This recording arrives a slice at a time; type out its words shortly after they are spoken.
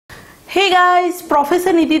Hey guys,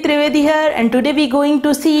 Professor Nidhi Trivedi here and today we going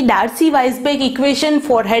to see Darcy Weisbach equation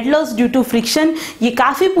for head loss due to friction। ये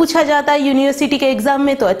काफ़ी पूछा जाता है university के exam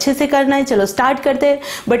में, तो अच्छे से करना है। चलो स्टार्ट करते हैं,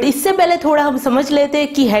 बट इससे पहले थोड़ा हम समझ लेते हैं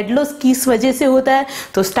कि हेड लॉस किस वजह से होता है।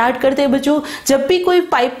 तो स्टार्ट करते हैं बच्चों। जब भी कोई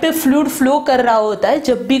पाइप पे फ्लूइड फ्लो कर रहा होता है,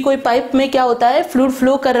 जब भी कोई पाइप में क्या होता है, फ्लूइड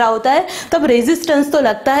फ्लो कर रहा होता है, तब रेजिस्टेंस तो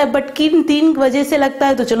लगता है, बट किन तीन वजह से लगता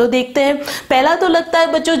है तो चलो देखते हैं। पहला तो लगता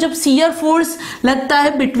है बच्चों जब शियर फोर्स लगता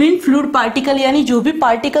है बिटवीन फ्लूइड पार्टिकल, यानी जो भी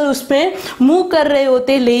पार्टिकल उसमें मूव कर रहे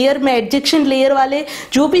होते हैं लेयर में, एडजेक्शन लेयर वाले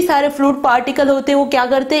जो भी सारे फ्लूइड पार्टिकल होते हैं वो क्या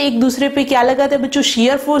करते हैं, एक दूसरे पे क्या लगाते हैं बच्चों,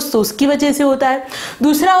 शियर फोर्स, तो उसकी वजह से होता है।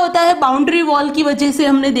 दूसरा होता है बाउंड्री वॉल की वजह से।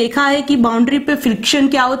 हमने देखा है कि बाउंड्री पे फ्रिक्शन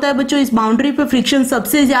क्या होता है बच्चों, इस बाउंड्री पे फ्रिक्शन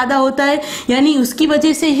सबसे ज्यादा होता है, यानी उसकी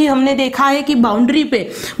वजह से ही हमने देखा है कि बाउंड्री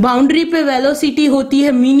पे वेलोसिटी होती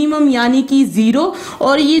है मिनिमम यानी कि 0,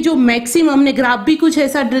 और ये जो मैक्सिमम, हमने ग्राफ भी कुछ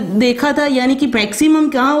ऐसा देखा था, यानी कि मैक्सिमम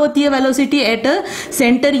कहाँ होती है वेलोसिटी, एट अ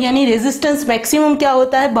सेंटर, यानी रेजिस्टेंस मैक्सिमम क्या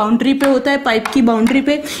होता है, बाउंड्री पे होता है, पाइप की बाउंड्री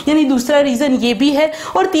पे, यानी दूसरा रीजन ये भी है।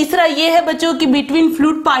 और तीसरा ये है बच्चों कि बिटवीन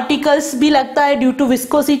फ्लूइड पार्टिकल्स भी लगता है ड्यू टू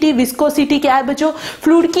विस्कोसिटी। विस्कोसिटी क्या है बच्चों,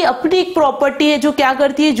 फ्लूइड की अपनी एक प्रॉपर्टी है जो क्या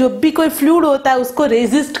करती है, जब भी कोई फ्लूइड होता है उसको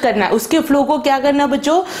रेजिस्ट करना है, उसके फ्लो को क्या करना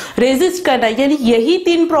बच्चों, रेजिस्ट करना है। यानी यही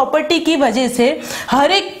तीन प्रॉपर्टी की वजह से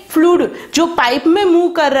हर एक फ्लूइड जो पाइप में मूव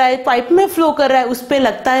कर रहा है, पाइप में फ्लो कर रहा है, उस पे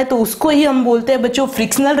लगता है, तो उसको ही हम बोलते हैं बच्चों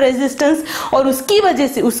फ्रिक्शनल रेजिस्टेंस। और उसकी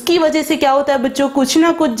वजह से क्या होता है बच्चों, कुछ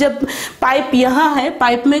ना कुछ, जब पाइप यहाँ है,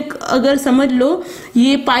 पाइप में अगर समझ लो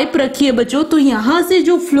ये पाइप रखी है बच्चों, तो यहाँ से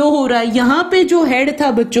जो फ्लो हो रहा है, यहाँ पे जो हेड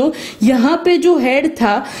था बच्चों, यहाँ पे जो हेड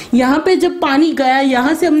था, यहाँ पे जब पानी गया,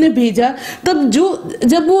 यहाँ से हमने भेजा, तब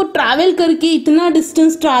जब वो ट्रैवल करके इतना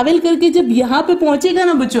डिस्टेंस ट्रैवल करके जब यहाँ पे पहुंचेगा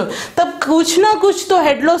ना बच्चों, तब कुछ ना कुछ तो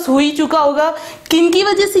हेड लॉस हो ही चुका होगा। किन की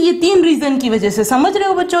वजह से, ये तीन रीजन की वजह से, समझ रहे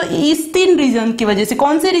हो बच्चों, इस तीन रीजन की वजह से।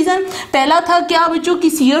 कौन से रीजन, पहला था क्या बच्चों कि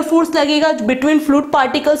शियर फोर्स लगेगा बिटवीन फ्लूइड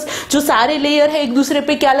पार्टिकल्स, जो सारे लेयर है एक दूसरे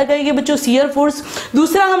पे क्या लगाएंगे बच्चों, शियर फोर्स।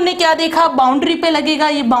 दूसरा हमने क्या देखा, बाउंड्री पे लगेगा,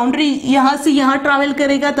 ये बाउंड्री यहाँ से यहाँ ट्रैवल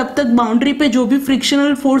करेगा, तब तक बाउंड्री पे जो भी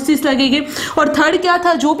फ्रिक्शनल फोर्सेस लगेंगे। और थर्ड क्या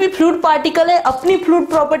था, जो भी फ्लूइड पार्टिकल है अपनी फ्लूइड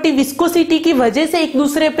प्रॉपर्टी विस्कोसिटी की वजह से एक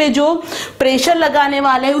दूसरे पे जो प्रेशर लगाने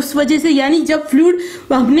वाला है उस वजह से, यानी जब फ्लूइड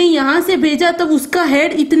हमने यहां से भेजा तब उसका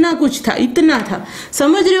हेड इतना कुछ था, इतना था,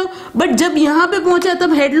 समझ रहे हो, बट जब यहां पे पहुंचा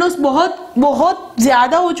तब हेड लॉस बहुत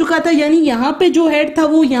ज्यादा हो चुका था, यानी यहाँ पे जो हेड था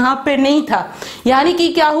वो यहाँ पे नहीं था, यानी कि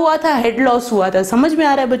क्या हुआ था, हेड लॉस हुआ था। समझ में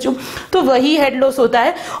आ रहा है बच्चों, तो वही हेड लॉस होता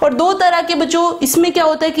है। और दो तरह के बच्चों इसमें क्या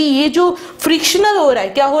होता है कि ये जो फ्रिक्शनल हो रहा है,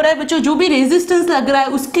 क्या हो रहा है बच्चों, जो भी रेजिस्टेंस लग रहा है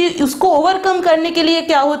उसको ओवरकम करने के लिए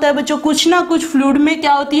क्या होता है बच्चों, कुछ ना कुछ फ्लूइड में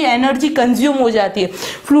क्या होती है, एनर्जी कंज्यूम हो जाती है,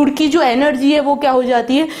 फ्लूइड की जो एनर्जी है वो क्या हो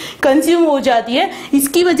जाती है, कंज्यूम हो जाती है।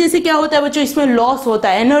 इसकी वजह से क्या होता है बच्चों, इसमें लॉस होता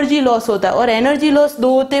है, एनर्जी लॉस होता है। और एनर्जी लॉस दो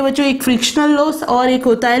होते हैं बच्चों, एक फ्रिक्शनल लॉस और एक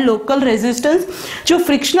होता है लोकल रेजिस्टेंस। जो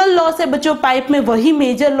फ्रिक्शनल लॉस है बच्चों पाइप में, वही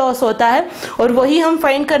मेजर लॉस होता है, और वही हम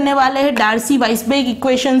फाइंड करने वाले हैं डार्सी वाइसबेक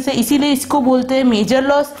इक्वेशन से, इसीलिए इसको बोलते हैं मेजर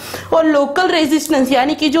लॉस। और लोकल रेजिस्टेंस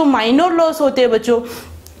यानी कि जो माइनर लॉस होते हैं बच्चों,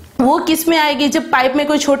 वो किस में आएगी, जब पाइप में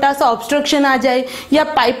कोई छोटा सा ऑब्स्ट्रक्शन आ जाए, या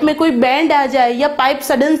पाइप में कोई बैंड आ जाए, या पाइप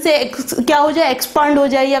सडन से क्या हो जाए, एक्सपांड हो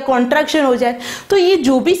जाए, या कॉन्ट्रैक्शन हो जाए, तो ये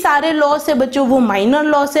जो भी सारे लॉस है बच्चों वो माइनर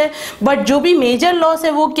लॉस है। बट जो भी मेजर लॉस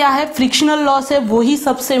है वो क्या है, फ्रिक्शनल लॉस है, वही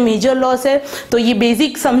सबसे मेजर लॉस है। तो ये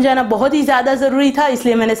बेसिक समझाना बहुत ही ज्यादा जरूरी था,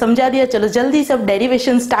 इसलिए मैंने समझा दिया। चलो जल्दी सब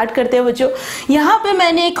डेरिवेशन स्टार्ट करते हैं बच्चों। यहाँ पे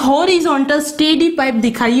मैंने एक हॉरिजॉन्टल स्टेडी पाइप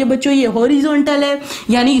दिखाई है बच्चों, ये हॉरिजॉन्टल है,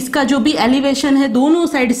 यानी इसका जो भी एलिवेशन है दोनों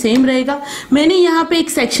साइड सेम रहेगा। मैंने यहाँ पे एक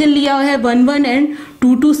सेक्शन लिया है 1 एंड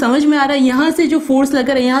 2 समझ में आ रहा है। यहाँ से जो फोर्स लग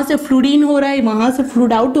रहा है, यहाँ से फ्लूइड इन हो रहा है, वहां से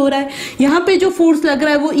फ्लूइड आउट हो रहा है। यहाँ पे जो फोर्स लग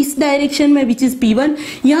रहा है वो इस डायरेक्शन में विच इज P1,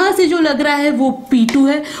 यहाँ से जो लग रहा है वो P2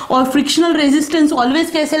 है। और फ्रिक्शनल रेजिस्टेंस ऑलवेज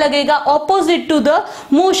कैसे लगेगा, opposite to the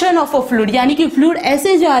motion of a fluid, यानी कि फ्लूइड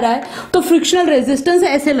ऐसे जा रहा है तो फ्रिक्शनल रेजिस्टेंस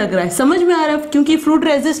ऐसे लग रहा है। समझ में आ रहा है, क्योंकि फ्लूइड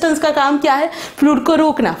रेजिस्टेंस का काम क्या है, फ्लूइड को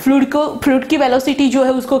रोकना, फ्लूइड की वेलोसिटी जो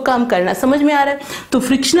है उसको कम करना। समझ में आ रहा है, तो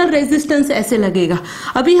फ्रिक्शनल रेजिस्टेंस ऐसे लगेगा।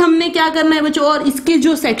 अभी हमने क्या करना है बच्चों, और इसके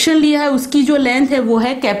जो सेक्शन लिया है उसकी जो लेंथ है वो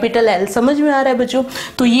है कैपिटल L। समझ में आ रहा है बच्चों,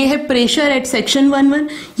 तो ये है प्रेशर एट सेक्शन 1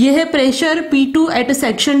 ये है प्रेशर P2 एट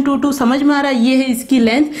सेक्शन 2 समझ में आ रहा है, ये है इसकी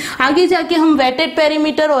लेंथ। आगे जाके हम वेटेड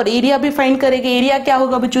पेरीमीटर और एरिया भी फाइंड करेंगे। एरिया क्या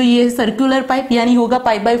होगा बच्चों, ये है सर्कुलर पाइप, यानी होगा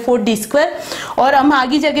π/4d², और हम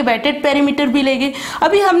आगे जाके वेटेड पेरीमीटर भी लेंगे।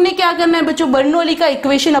 अभी हमने क्या करना है बच्चों, बर्नौली का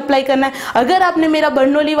इक्वेशन अप्लाई करना है। अगर आपने मेरा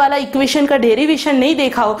बर्नौली वाला इक्वेशन का डेरिवेशन नहीं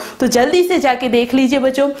देखा देखा हो तो जल्दी से जाके देख लीजिए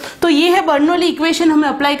बच्चों। तो ये है बर्नौली इक्वेशन हमें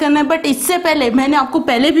अप्लाई करना है। बट इससे पहले मैंने आपको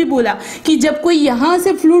पहले भी बोला कि जब कोई यहाँ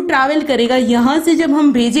से फ्लूइड ट्रैवल करेगा, यहाँ से जब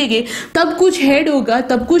हम भेजेंगे तब कुछ हेड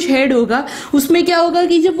होगा, उसमें क्या होगा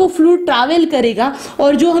कि जब वो फ्लूइड ट्रैवल करेगा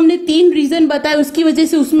और जो हमने 3 रीजन बताए उसकी वजह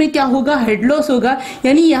से उसमें क्या होगा, हेड लॉस होगा।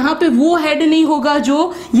 यानी यहाँ पे वो हेड नहीं होगा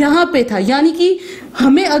जो यहाँ पे था। यानी कि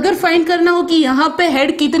हमें अगर फाइंड करना हो कि यहाँ पे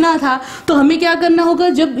हेड कितना था तो हमें क्या करना होगा,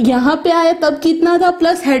 जब यहाँ पे आया तब कितना था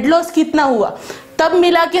प्लस हेड लॉस कितना हुआ, तब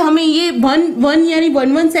मिला के हमें ये वन यानी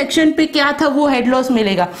 1 सेक्शन पे क्या था वो हेड लॉस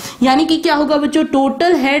मिलेगा। यानी कि क्या होगा बच्चों,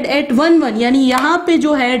 टोटल हेड एट 1 यानी यहाँ पे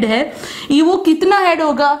जो हेड है ये वो कितना हेड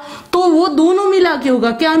होगा, तो वो दोनों मिला के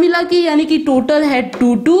होगा। क्या मिला के, यानी कि total head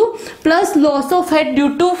 2 plus loss of head due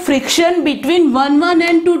to friction between 1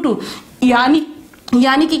 and 2।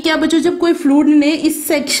 यानी कि क्या बच्चों, जब कोई फ्लूइड ने इस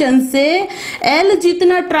सेक्शन से L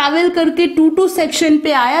जितना ट्रैवल करके 2 सेक्शन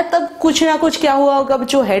पे आया तब कुछ ना कुछ क्या हुआ होगा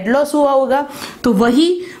बच्चों, हेड लॉस हुआ होगा। तो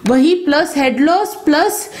वही प्लस हेड लॉस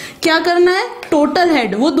प्लस क्या करना है, टोटल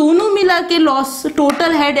हेड, वो दोनों मिला के लॉस,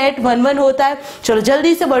 टोटल हेड एट 1 होता है। चलो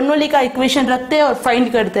जल्दी से बर्नौली का इक्वेशन रखते हैं और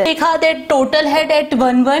फाइंड करते हैं। देखा that total head at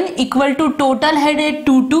 1 equal to total head at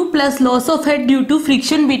 2 plus loss of head due to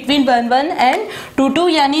friction between 1 and 2।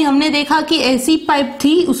 यानी हमने देखा कि ऐसी पाइप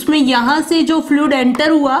थी, उसमें यहां से जो फ्लूइड एंटर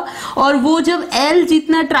हुआ और वो जब L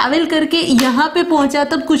जितना ट्रैवल करके यहाँ पे पहुंचा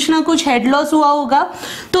तब कुछ ना कुछ हेड लॉस हुआ होगा।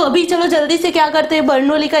 तो अभी चलो जल्दी से क्या करते हैं,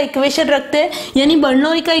 बर्नौली का इक्वेशन रखते हैं। यानी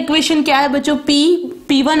बर्नौली का इक्वेशन क्या है बच्चों,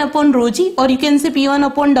 P1 अपॉन रो जी, और you can say P1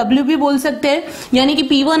 upon W भी बोल सकते हैं। यानी कि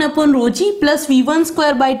P1 upon rho ji plus V1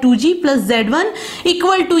 square by 2G plus Z1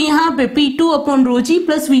 equal to यहाँ पे P2 upon rho ji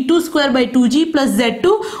plus V2 square by 2G plus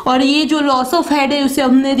Z2। और ये जो लॉस ऑफ हेड है उसे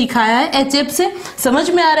हमने दिखाया है HF से। समझ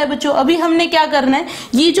में आ रहा है बच्चों। अभी हमने क्या करना है,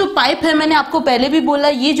 ये जो पाइप है, मैंने आपको पहले भी बोला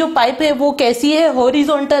ये जो पाइप है वो कैसी है,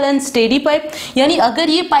 हॉरिजॉन्टल एंड स्टेडी पाइप। यानी अगर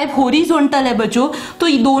ये पाइप हॉरिजॉन्टल है बच्चों तो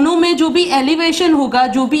दोनों में जो भी एलिवेशन होगा,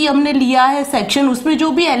 जो भी हमने लिया है सेक्शन, उसमें जो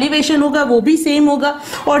भी एलिवेशन होगा वो भी सेम होगा।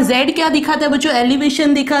 और Z क्या दिखाता है बच्चों,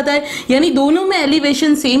 एलिवेशन दिखाता है। यानी दोनों में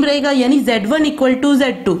एलिवेशन सेम रहेगा, यानी Z1 इक्वल टू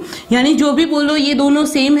Z2। यानी जो भी बोलो ये दोनों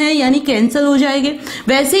सेम है, यानी कैंसिल हो जाएंगे।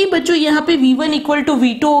 वैसे ही बच्चों यहाँ पे V1 इक्वल टू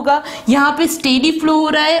V2 होगा। यहाँ पे स्टेडी फ्लो हो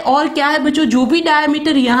रहा है और क्या है बच्चों, जो भी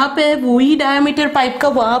डायमीटर यहाँ पे है वही डायमीटर पाइप का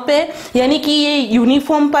वहां पे है। यानी कि ये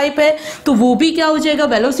यूनिफॉर्म पाइप है तो वो भी क्या हो जाएगा,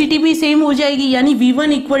 वेलोसिटी भी सेम हो जाएगी। यानी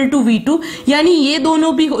V1 इक्वल टू V2, यानी ये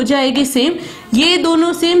दोनों भी हो जाएंगे सेम, ये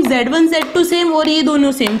दोनों सेम, Z1 Z2 सेम और ये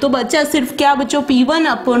दोनों सेम। तो बच्चा सिर्फ क्या बच्चों, P1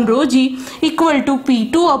 upon rho ji equal to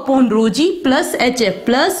P2 upon rho ji plus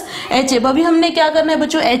HF। अभी हमने क्या करना है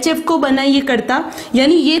बच्चों, HF को बनाइए करता,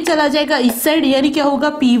 यानी ये चला जाएगा इस साइड, यानी क्या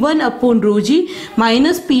होगा P1 अपॉन रो जी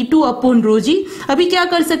माइनस P2 अपॉन रो जी। अभी क्या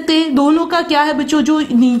कर सकते हैं, दोनों का क्या है बच्चों, जो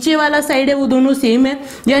नीचे वाला साइड है वो दोनों सेम है।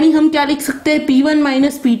 यानी हम क्या लिख सकते हैं, P1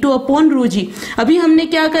 minus P2 upon rho जी। अभी हमने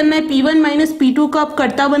क्या करना है, P1 माइनस P2 को आप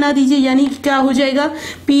करता बना दीजिए, यानी क्या हो जाएगा,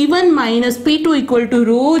 P1 minus P2 equal to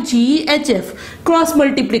row ji HF, cross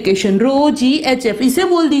multiplication row ji HF, इसे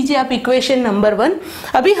बोल दीजिए आप इक्वेशन नंबर 1।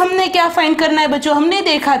 अभी हमने क्या फाइंड करना है बच्चों, हमने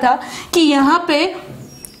देखा था कि यहाँ पे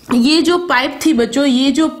ये जो पाइप थी बच्चों,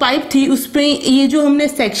 ये जो पाइप थी उसमें ये जो हमने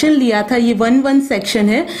सेक्शन लिया था ये 1 सेक्शन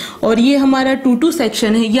है और ये हमारा 2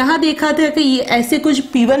 सेक्शन है। यहाँ देखा था कि ये ऐसे कुछ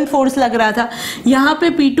P1 फोर्स लग रहा था, यहाँ पे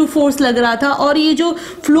P2 फोर्स लग रहा था और ये जो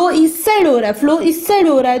फ्लो इस साइड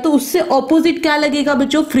हो रहा है, तो उससे ऑपोजिट क्या लगेगा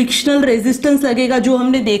बच्चों, फ्रिक्शनल रेजिस्टेंस लगेगा, जो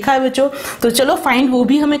हमने देखा है बच्चों। तो चलो फाइंड वो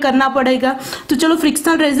भी हमें करना पड़ेगा। तो चलो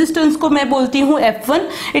फ्रिक्शनल रेजिस्टेंस को मैं बोलती हूँ F1।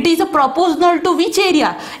 It is a proportional to which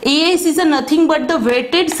area, AS is nothing but the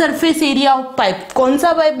weighted surface area of pipe. कौन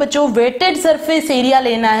सा पाइप बच्चों, वेटेड सरफेस एरिया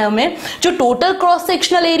लेना है हमें। जो total cross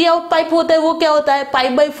sectional area of pipe होता है वो क्या होता है,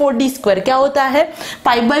 पाइप बाई 4d स्क्वायर। क्या होता है,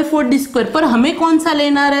 पाइप बाई 4d स्क्वायर। पर हमें कौन सा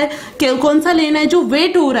लेना है, कौन सा लेना है, जो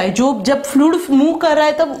वेट हो रहा है, जो जब फ्लूइड मूव कर रहा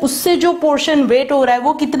है तब उससे जो पोर्शन वेट हो रहा है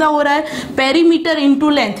वो कितना हो रहा है, पेरीमीटर इंटू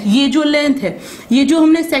लेंथ। ये जो लेंथ है, ये जो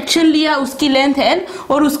हमने सेक्शन लिया उसकी लेंथ L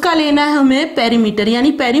और उसका लेना है हमें पेरीमीटर।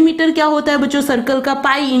 यानी पेरीमीटर क्या होता है बच्चों, सर्कल का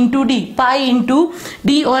पाई इंटू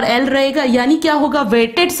डी और L रहेगा। यानी क्या होगा,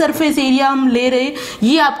 वेटेड सरफेस एरिया हम ले रहे।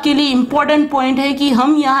 ये आपके लिए इंपॉर्टेंट पॉइंट है कि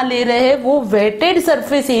हम यहाँ ले रहे हैं वो वेटेड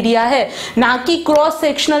सरफेस एरिया है, ना कि cross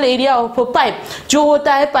sectional area of pipe जो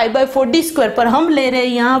होता है पाई बाई 4d स्क्वायर। पर हम ले रहे हैं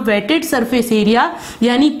यहाँ वेटेड सरफेस एरिया,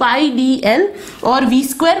 यानी पाई DL और V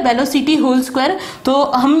square velocity whole square. तो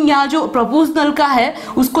हम यहाँ जो प्रोपोर्शनल का है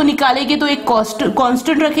उसको निकालेंगे तो एक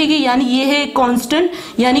कांस्टेंट रखेंगे, यानी ये है कांस्टेंट।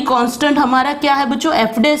 यानी कांस्टेंट हमारा क्या है बच्चों,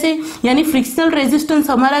 F डैश है। यानी फ्रिक्शनल रेजिस्टेंस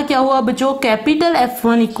हमारा क्या हुआ बच्चों, capital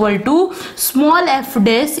F1 equal to small F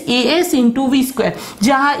dash AS into we square,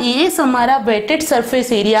 जहां AS हमारा वेटेड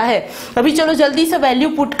सरफेस एरिया है। अभी चलो जल्दी से वैल्यू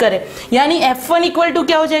पुट करें, यानी F1 इक्वल टू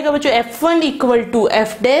क्या हो जाएगा बच्चों, F1 equal to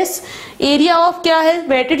F dash area of क्या है,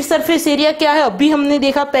 वेटेड सरफेस एरिया क्या है, अभी हमने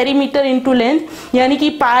देखा पेरीमीटर इंटू लेंथ, यानी कि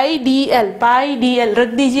पाई डी एल रख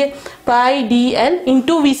दीजिए, पाई D L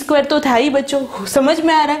into we square तो था ही बच्चों, समझ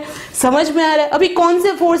में आ रहा है, समझ में आ रहा है। अभी कौन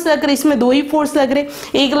से फोर्स लग रहे, इसमें दो ही फोर्स लग रहे,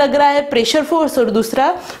 एक लग रहा है प्रेशर फोर्स और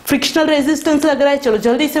दूसरा फ्रिक्शनल रेजिस्टेंस लग रहा है। चलो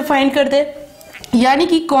जल्दी से फाइंड कर दे, यानी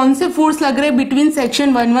कि कौन से फोर्स लग रहे हैं बिटवीन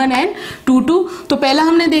सेक्शन 11 एंड 22। तो पहला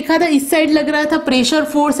हमने देखा था इस साइड लग रहा था pressure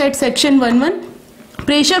force at section 11,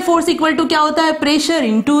 pressure force equal to क्या होता है, pressure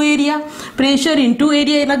into area, pressure into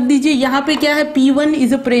area रख दीजिए। यहाँ पे क्या है, P1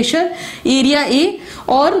 is a pressure area A,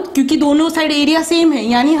 और क्योंकि दोनों साइड एरिया सेम है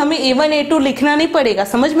यानी हमें A1 A2 लिखना नहीं पड़ेगा,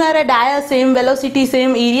 समझ में आ रहा है, dia same, velocity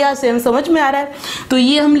same, area same, समझ में आ रहा है। तो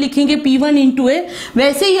ये हम लिखेंगे P1 इंटू A।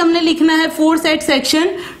 वैसे ही हमने लिखना है force at section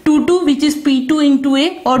 22 which is P2 into A,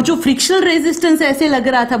 और जो फ्रिक्शनल रेजिस्टेंस ऐसे लग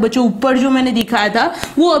रहा था बच्चों ऊपर जो मैंने दिखाया था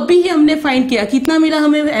वो अभी ही हमने फाइंड किया, कितना मिला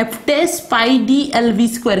हमें, F डैश पाई डी एल वी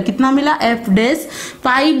स्क्वायर, कितना मिला, F डैश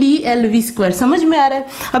पाई डी एल वी स्क्वायर, समझ में आ रहा है।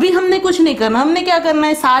 अभी हमने कुछ नहीं करना, हमने क्या करना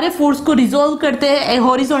है, सारे फोर्स को रिजोल्व करते हैं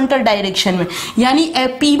हॉरिजॉन्टल डायरेक्शन में, यानी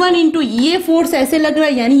P1 इंटू ये फोर्स ऐसे लग रहा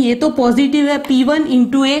है, यानी ये तो पॉजिटिव है, P1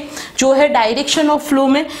 इंटू A जो है डायरेक्शन ऑफ फ्लो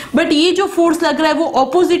में, बट ये जो फोर्स लग रहा है वो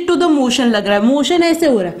ऑपोजिट टू द मोशन लग रहा है, मोशन ऐसे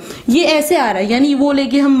हो रहा है, ये ऐसे आ रहा है, यानी वो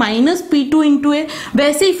लेके हम माइनस P2 इंटू A।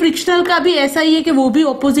 वैसे ही फ्रिक्शनल का भी ऐसा ही है कि वो भी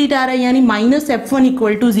ऑपोजिट आ रहा है, यानी माइनस F1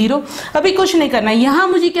 इक्वल टू 0। अभी कुछ नहीं करना है, यहाँ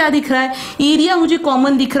मुझे क्या दिख रहा है, एरिया मुझे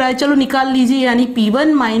कॉमन दिख रहा है, चलो निकाल लीजिए, यानी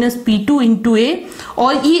P1 minus P2 into A,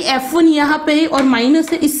 और ये F1 यहाँ पे है और माइनस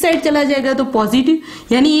से इस साइड चला जाएगा तो पॉजिटिव,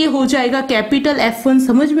 यानी ये हो जाएगा कैपिटल F1,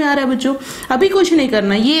 समझ में आ रहा है बच्चों। अभी कुछ नहीं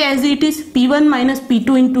करना, ये as it is P1 minus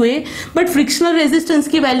P2 into A, but frictional resistance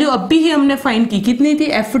की वैल्यू अभी ही हमने फाइंड की, कितनी थी,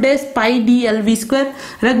 F डैश पाई डी एल वी स्क्वायर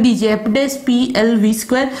रख दीजिए, F dash P L V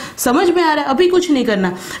square, समझ में आ रहा है। अभी कुछ नहीं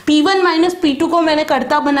करना, P1 माइनस P2 को मैंने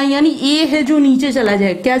करता बनाई, यानी A है जो नीचे चला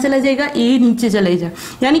जाएगा, क्या चला जाएगा, A नीचे चला जाएगा,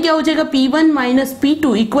 यानी क्या हो जाएगा, P1 minus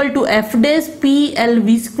P2 equal to F dash P L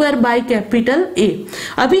V square by capital A।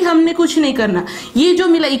 अभी हमने कुछ नहीं करना, ये जो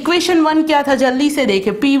मिला इक्वेशन 1 क्या था, जल्दी से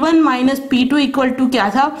देखे, P1 minus P2 equal to क्या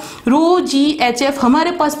था, रो जी एच एफ,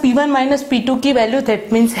 हमारे पास P1 माइनस P2 की वैल्यू दैट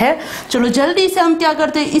मीन्स है। चलो जल्दी से हम क्या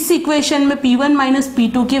करते हैं, इस इक्वेशन में P1 माइनस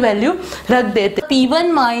P2 की वैल्यू रख देते,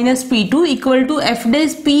 P1 minus P2 equal to F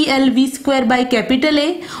dash P L V square by capital A,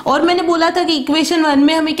 और मैंने बोला था कि इक्वेशन 1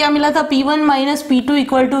 में हमें क्या मिला था, P1 minus P2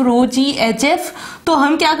 equal to row ji H F. तो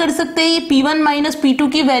हम क्या कर सकते हैं, ये P1 माइनस P2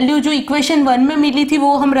 की वैल्यू जो इक्वेशन 1 में मिली थी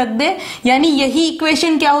वो हम रख दे, यानी यही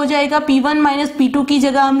इक्वेशन क्या हो जाएगा, P1 माइनस P2 की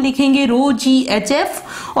जगह हम लिखेंगे रो जी एच एफ,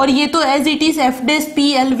 और ये तो as it is F dash P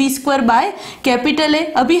L V square by capital A।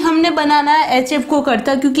 अभी हमने बनाना है एच एफ को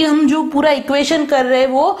करता, क्योंकि हम जो पूरा इक्वेशन कर रहे हैं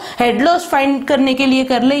वो हेड लॉस फाइंड करने के लिए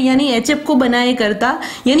कर ले, यानी एच एफ को बनाए करता,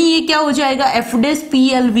 यानी ये क्या हो जाएगा, F dash P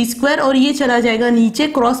L V square, और ये चला जाएगा नीचे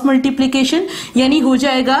क्रॉस मल्टीप्लीकेशन, यानी हो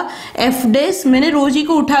जाएगा एफ डैश, मैंने रोजी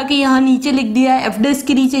को उठा के यहाँ नीचे लिख दिया है एफ डैश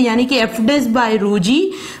के नीचे, यानी कि एफ डैश बाय रोजी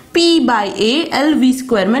P by A L V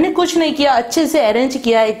square. मैंने कुछ नहीं किया, अच्छे से अरेंज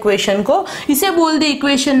किया इक्वेशन को, इसे बोल दे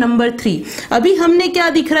इक्वेशन नंबर 3। अभी हमने क्या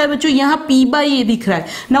दिख रहा है बच्चों, यहाँ P बाई ए दिख रहा है।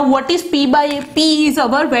 Now what is P by A? P is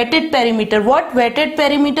our wetted perimeter, what wetted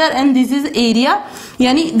perimeter, and this is area,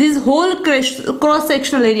 यानी this whole cross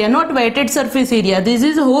sectional area, not weighted surface area, this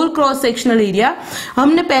is whole cross sectional area.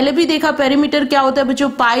 हमने पहले भी देखा perimeter क्या होता है बच्चों,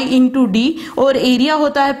 pi into D, और एरिया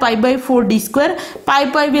होता है pi by 4 D square, pi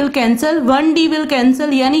pi will cancel, 1 D will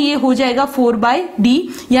cancel, यानी ये हो जाएगा 4 बाई डी,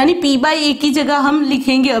 यानी P बाई ए की जगह हम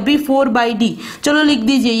लिखेंगे अभी 4 बाई डी। चलो लिख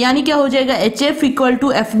दीजिए, यानी क्या हो जाएगा, H F equal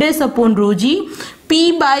to F dash upon rho ji, P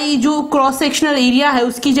by जो क्रॉस सेक्शनल एरिया है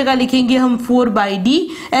उसकी जगह लिखेंगे हम 4 by D,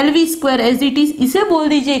 L V square as it is, इसे बोल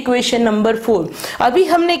दीजिए इक्वेशन नंबर 4। अभी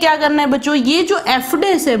हमने क्या करना है बच्चों, ये जो एफ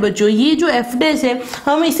डैश है बच्चों, ये जो एफ डैश है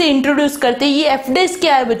हम इसे इंट्रोड्यूस करते हैं। ये एफ डैश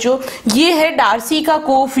क्या है बच्चों, ये है डार्सी का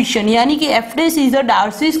कोएफिशिएंट, यानी कि F dash is a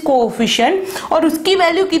Darcy's coefficient, और उसकी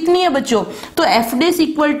वैल्यू कितनी है बच्चों, तो एफ डैश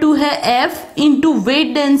इक्वल टू है F into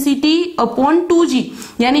weight density upon 2g,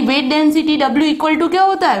 यानी weight density W equal to क्या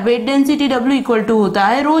होता है, weight density W equal to होता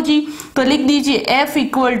है रो जी। तो लिख दीजिए F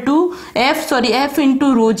equal to F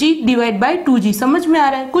into rho ji divide by 2g। समझ में आ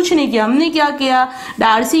रहा है, कुछ नहीं किया, हमने क्या किया,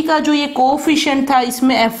 डार्सी का जो ये कोएफिशिएंट था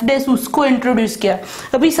इसमें एफ डैश उसको इंट्रोड्यूस किया।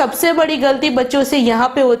 अभी सबसे बड़ी गलती बच्चों से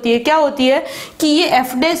यहाँ पे होती है, क्या होती है कि ये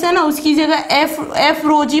एफ डैश है ना, उसकी जगह F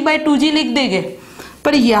row ji by 2g लिख देंगे,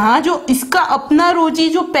 पर यहाँ जो इसका अपना रोजी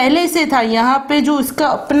जो पहले से था, यहाँ पे जो इसका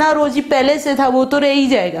अपना रोजी पहले से था वो तो रह ही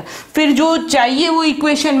जाएगा, फिर जो चाहिए वो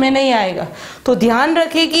इक्वेशन में नहीं आएगा। तो ध्यान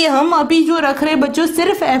रखें कि हम अभी जो रख रहे बच्चों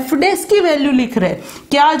सिर्फ एफ डैश की वैल्यू लिख रहे हैं।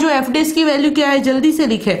 क्या जो एफ डैश की वैल्यू क्या है, जल्दी से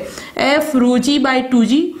लिखे, एफ रोजी बाय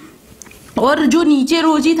 2g, और जो नीचे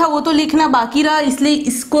रोजी था वो तो लिखना बाकी रहा, इसलिए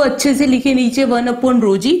इसको अच्छे से लिखे नीचे 1 अपॉन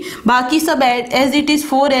रोजी, बाकी सब as it is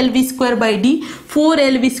 4lv²/d,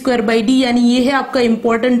 4lv²/d, यानी ये है आपका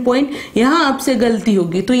इंपॉर्टेंट पॉइंट, यहाँ आपसे गलती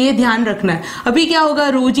होगी तो ये ध्यान रखना है। अभी क्या होगा,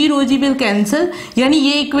 रोजी रोजी विल कैंसल, यानी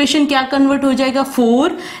ये इक्वेशन क्या कन्वर्ट हो जाएगा,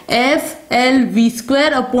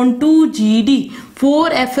 4flv²/2gd,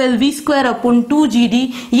 4flv²/2gd,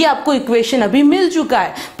 ये आपको इक्वेशन अभी मिल चुका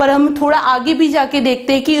है। पर हम थोड़ा आगे भी जाके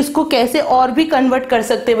देखते हैं कि इसको कैसे और भी कन्वर्ट कर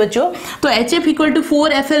सकते हैं बच्चों। तो HF =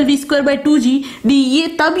 4flv²/2gd ये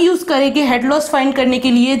तब यूज करेंगे हेड लॉस फाइंड करने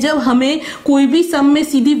के लिए जब हमें कोई भी सम में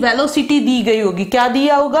सीधी वेलोसिटी दी गई होगी। क्या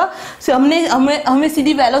दिया होगा, हमें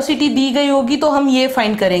सीधी वेलोसिटी दी गई होगी तो हम ये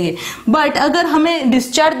फाइंड करेंगे। बट अगर हमें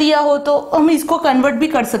डिस्चार्ज दिया हो तो हम इसको कन्वर्ट भी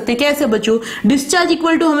कर सकते हैं। कैसे बच्चों, डिस्चार्ज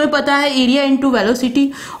इक्वल टू हमें पता है एरिया इंटू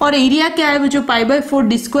वेलोसिटी, और एरिया क्या है बच्चों, π/4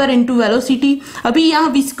 d² इंटू वेलोसिटी। अभी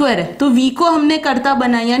यहाँ v² है तो v को हमने करता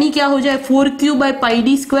बनाया, यानी क्या हो जाए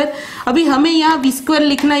 4q/πd²। अभी हमें यहाँ v²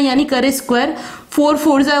 लिखना है, यानी करे स्क्वायर, 4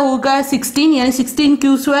 4 होगा 16, यानी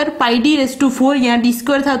 16q², πd⁴, यहाँ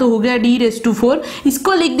d² था तो हो गया d⁴।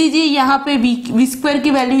 इसको लिख दीजिए, यहाँ पे v²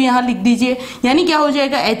 की वैल्यू यहाँ लिख दीजिए, यानी क्या हो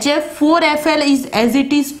जाएगा HF 4fl is as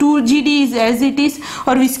it is, 2gd is as it is,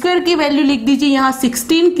 और v² की वैल्यू लिख दीजिए यहाँ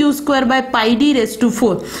 16q²/πd⁴।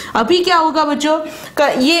 अभी क्या होगा बच्चों,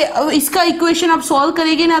 ये इसका इक्वेशन आप सॉल्व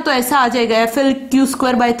करेंगे ना तो ऐसा आ जाएगा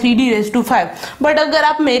FLQ²/3d⁵। बट अगर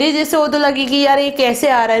आप मेरे जैसे हो तो लगे कि यार ये कैसे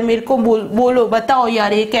आ रहा है, मेरे को बोलो बताओ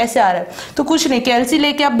यार ये कैसे आ रहा है। तो कुछ नहीं, कैलसी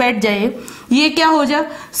लेके आप बैठ जाइए, ये क्या हो जाए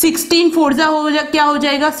 16 4 हो जा, क्या हो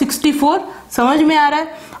जाएगा 64, समझ में आ रहा है।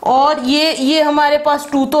 और ये हमारे पास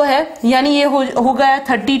 2 तो है, यानी ये हो गया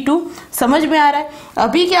 32, समझ में आ रहा है।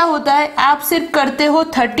 अभी क्या होता है, आप सिर्फ करते हो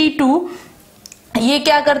 32, ये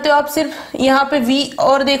क्या करते हो आप सिर्फ यहाँ पे v,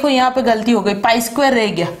 और देखो यहाँ पे गलती हो गई, π² रह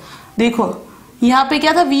गया, देखो यहाँ पे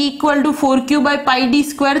क्या था, v =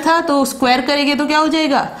 4q/πd² था, तो स्क्वायर करेंगे तो क्या हो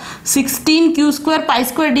जाएगा 16q²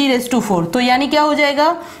 π²d⁴। तो यानी क्या हो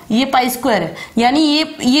जाएगा, ये π² है, यानी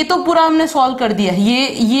ये तो पूरा हमने सॉल्व कर दिया,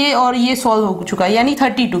 ये और ये सॉल्व हो चुका है, यानी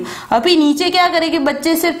 32। अभी नीचे क्या करेंगे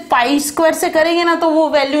बच्चे, सिर्फ π² से करेंगे ना तो वो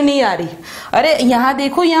वैल्यू नहीं आ रही। अरे यहाँ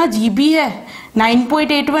देखो, यहाँ GB है,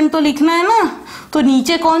 9.81 तो लिखना है ना, तो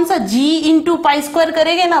नीचे कौन सा g × π²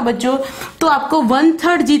 करेंगे ना बच्चों तो आपको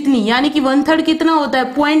 1/3 जितनी, यानी कि 1/3 कितना होता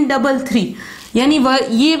है 0.33, यानी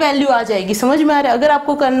ये वैल्यू आ जाएगी। समझ में आ रहा है। अगर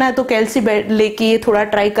आपको करना है तो कैलसी लेके ये थोड़ा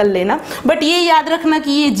ट्राई कर लेना, बट ये याद रखना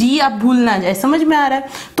कि ये जी आप भूल ना जाए। समझ में आ रहा है।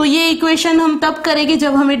 तो ये इक्वेशन हम तब करेंगे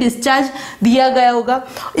जब हमें डिस्चार्ज दिया गया होगा।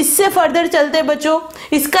 इससे फर्दर चलते बच्चों,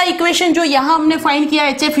 इसका इक्वेशन जो यहाँ हमने फाइंड किया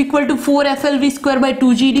HF =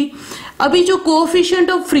 4FLV²/2GD। अभी जो कोएफिशिएंट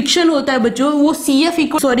ऑफ फ्रिक्शन होता है बच्चों वो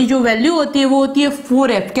जो वैल्यू होती है वो होती है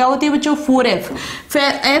 4F। क्या होती है बच्चों 4F।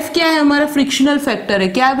 F क्या है हमारा फ्रिक्शनल फैक्टर है।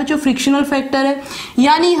 क्या है बच्चों फ्रिक्शनल फैक्टर है।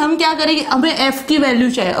 यानी हम क्या करेंगे, हमें F की वैल्यू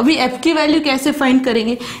चाहिए। अभी F की वैल्यू कैसे फाइंड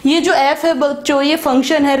करेंगे, ये जो F है बच्चों ये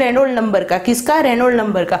फंक्शन है रेनॉल्ड नंबर का। किसका, रेनॉल्ड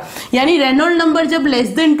नंबर का। यानी रेनॉल्ड नंबर जब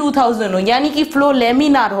 <2000 हो, यानी कि फ्लो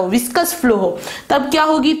लेमिनार हो, विस्कस फ्लो हो, तब क्या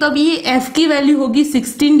होगी, तब ये F की वैल्यू होगी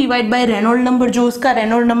 16 डिवाइड बाय रेनॉल्ड नंबर, जो उसका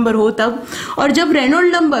रेनॉल्ड नंबर हो तब। और जब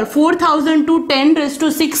रेनॉल्ड नंबर 4000 to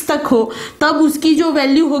 10⁶ तक हो तब उसकी जो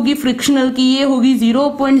वैल्यू होगी फ्रिक्शनल की ये होगी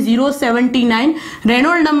 0.079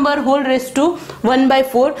 Reynold number whole raise to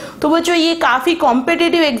 1/4। तो बच्चों ये काफी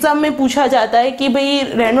कॉम्पिटिटिव एग्जाम में पूछा जाता है कि भाई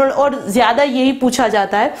रेनॉल्ड, और ज्यादा यही पूछा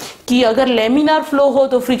जाता है कि अगर लेमिनार फ्लो हो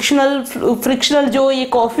तो फ्रिक्शनल जो ये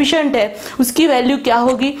कोएफिशिएंट है उसकी वैल्यू क्या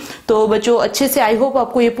होगी। तो बच्चों अच्छे से, आई होप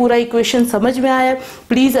आपको ये पूरा इक्वेशन समझ में आया।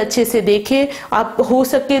 प्लीज अच्छे से देखें, आप हो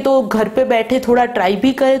सके तो घर पे बैठे थोड़ा ट्राई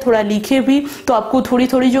भी करें, थोड़ा लिखे भी, तो आपको थोड़ी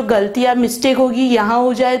थोड़ी जो गलतियां मिस्टेक होगी यहाँ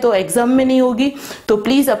हो जाए तो एग्जाम में नहीं होगी। तो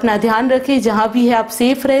प्लीज अपना ध्यान रखें, जहां भी है आप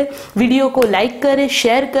सेफ रहे। वीडियो को लाइक करें,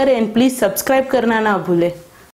 शेयर करें एंड प्लीज सब्सक्राइब करना ना भूलें।